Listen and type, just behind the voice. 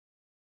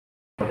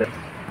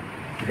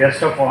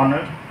Guest of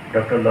honor,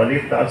 Dr.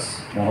 Lalit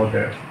Das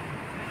Mohoday.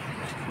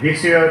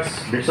 This year's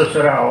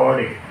Viswesvaraya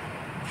Awardee,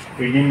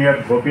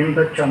 Engineer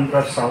Govinda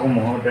Chandra Sahu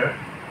Mohoday.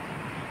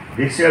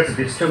 This year's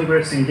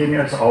Distinguished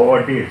Engineers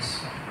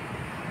Awardees,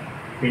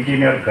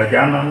 Engineer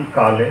Gajanan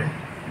Kale.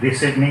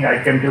 This evening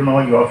I came to know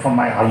you are from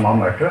my alma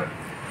mater.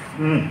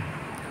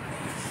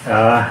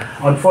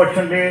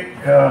 Unfortunately,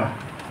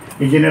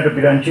 Engineer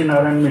Biranchi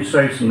Narayan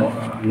Mishra is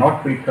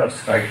not with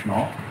us right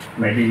now.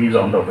 Maybe he is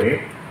on the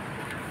way.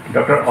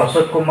 Dr.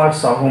 Ashok Kumar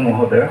Sahu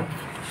Mohoday,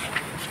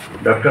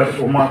 Dr.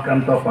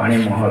 Umakanta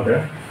Pani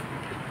Mohoday.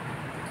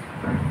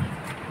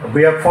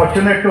 We are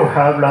fortunate to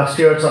have last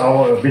year's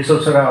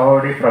Viswesvaraya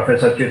Awardee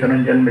Professor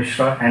Chittaranjan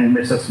Mishra and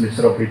Mrs.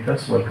 Mishra with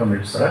us. Welcome,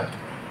 Mishra.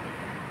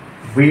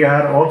 We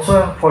are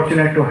also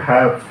fortunate to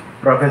have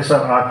Professor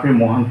R.P.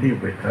 Mohanty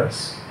with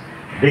us.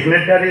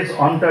 Dignitaries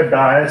on the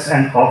dais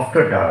and off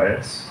the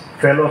dais,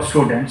 fellow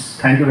students,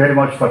 thank you very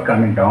much for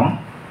coming down.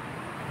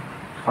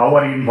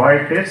 Our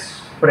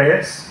invitees,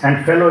 press,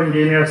 and fellow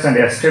engineers and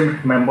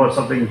esteemed members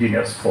of the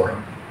Engineers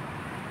Forum.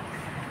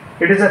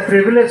 It is a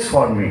privilege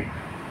for me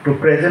to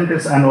present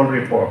this annual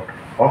report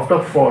of the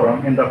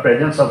forum in the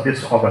presence of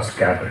this august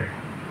gathering.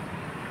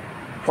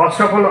 First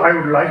of all, I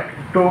would like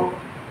to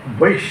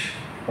wish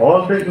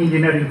all the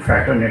engineering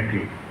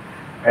fraternity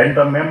and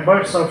the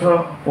members of the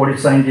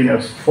Odisha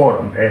Engineers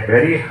Forum a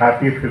very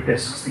happy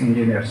 56th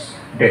Engineers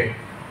Day.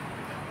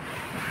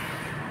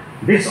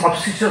 This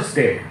auspicious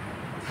day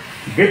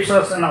gives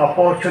us an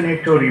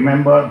opportunity to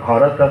remember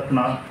Bharat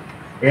Ratna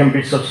M.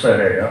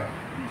 Viswesvaraya.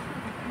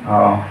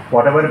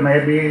 Whatever it may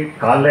be,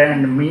 Kale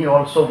and me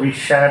also, we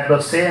shared the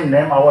same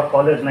name. Our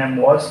college name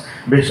was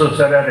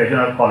Viswesvaraya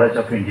Regional College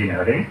of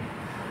Engineering.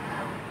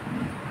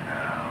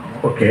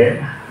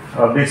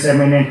 This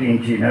eminent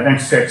engineer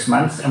and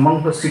statesman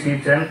among the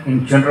citizens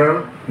in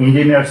general,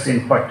 engineers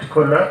in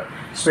particular,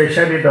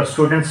 especially the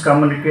students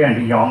community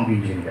and young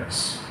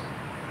engineers.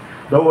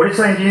 The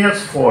Odisha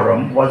Engineers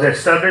Forum was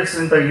established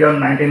in the year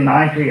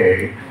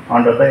 1998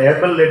 under the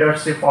able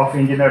leadership of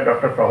Engineer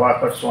Dr.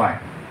 Prabhakar Swain,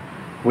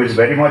 who is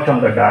very much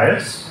on the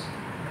dais,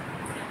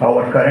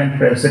 our current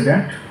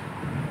president.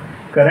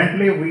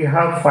 Currently, we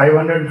have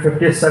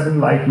 557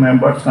 like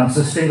members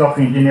consisting of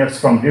engineers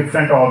from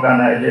different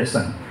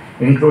organizations,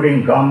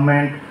 including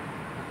government,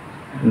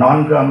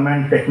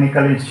 non-government,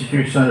 technical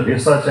institutions,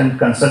 research and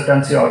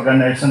consultancy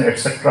organizations,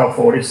 etc. of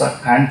Odisha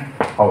and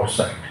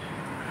outside.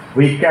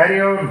 We carry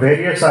out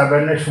various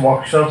awareness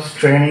workshops,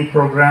 training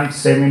programs,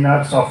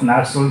 seminars of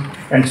national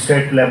and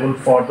state level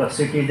for the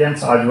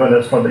citizens as well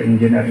as for the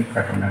engineering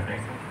fraternity.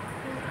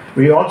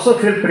 We also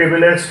feel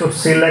privileged to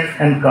select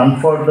and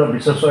confer the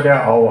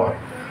Viswesvaraya Award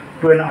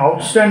to an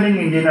outstanding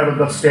engineer of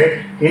the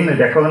state in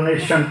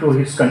recognition to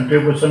his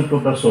contribution to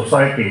the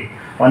society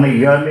on a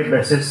yearly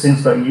basis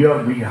since the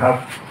year we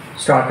have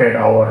started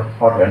our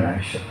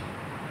organization.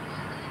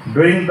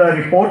 During the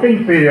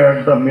reporting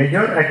period, the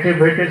major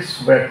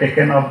activities were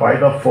taken up by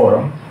the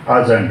forum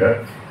as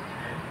under.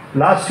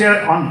 Last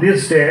year on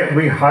this day,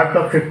 we had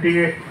the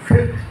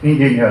 55th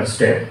Engineers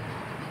Day.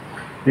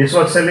 This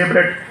was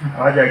celebrated,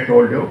 as I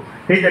told you.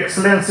 His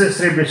Excellency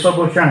Sri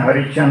Vishwabhushan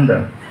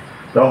Harichandan,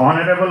 the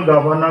Honorable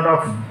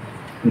Governor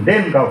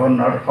then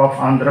Governor of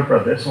Andhra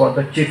Pradesh, was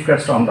the chief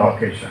guest on the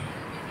occasion.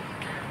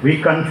 We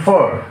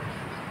conferred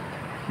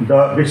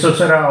the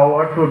Viswesvaraya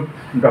Award to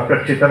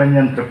Dr.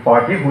 Chittaranjan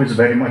Tripathi, who is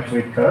very much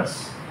with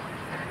us,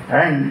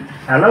 and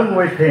along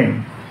with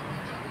him,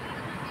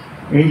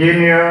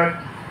 Engineer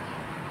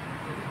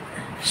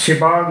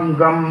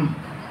Shivangam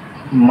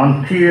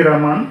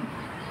Manthiraman,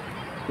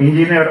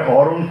 Engineer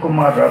Arun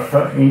Kumar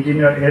Ratha,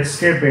 Engineer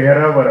S.K.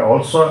 Behera were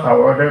also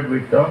awarded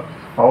with the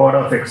Award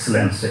of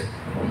Excellency.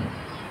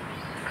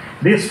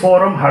 This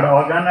forum had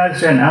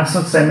organized a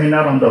national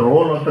seminar on the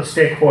role of the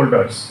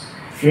stakeholders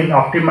in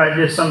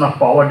optimization of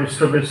power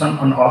distribution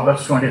on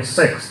August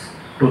 26,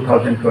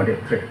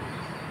 2023.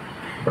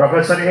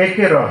 Professor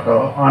A.K.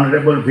 Ratha,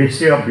 Honorable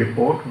VC of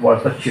Report,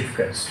 was the chief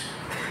guest.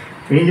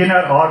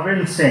 Engineer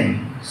Arvind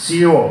Singh,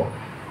 CEO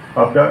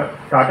of the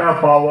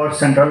Tata Power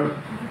Central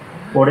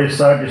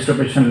Odisha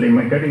Distribution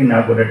Limited,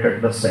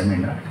 inaugurated the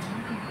seminar.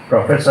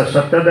 Professor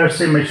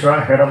Satyadarshi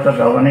Mishra, head of the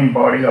governing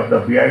body of the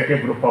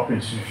BIT group of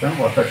institutions,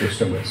 was the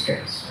distinguished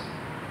guest.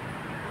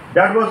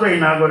 That was the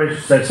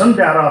inauguration session.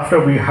 Thereafter,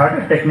 we had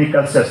a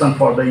technical session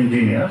for the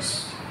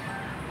engineers.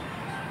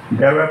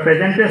 There were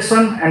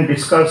presentation and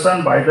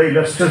discussion by the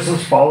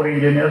illustrious power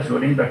engineers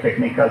during the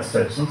technical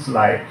sessions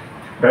like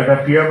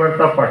Dr.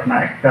 Priyavrata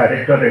Patnaik,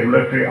 Director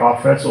Regulatory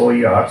Office,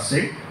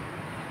 OERC,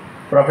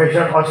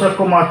 Professor Ashok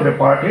Kumar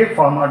Tripathi,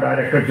 former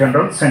Director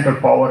General, Central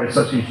Power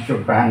Research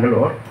Institute,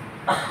 Bangalore,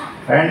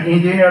 and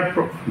Engineer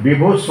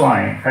Vibhu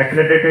Swain,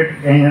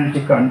 accredited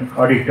energy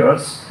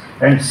auditors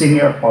and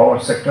senior power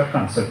sector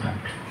consultant.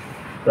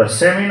 The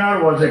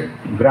seminar was a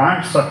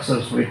grand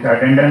success with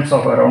attendance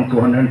of around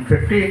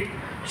 250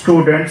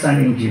 students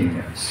and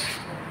engineers.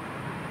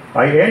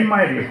 I end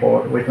my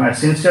report with my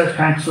sincere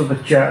thanks to the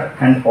chair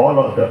and all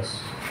others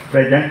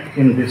present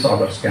in this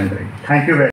august gathering. Thank you very much.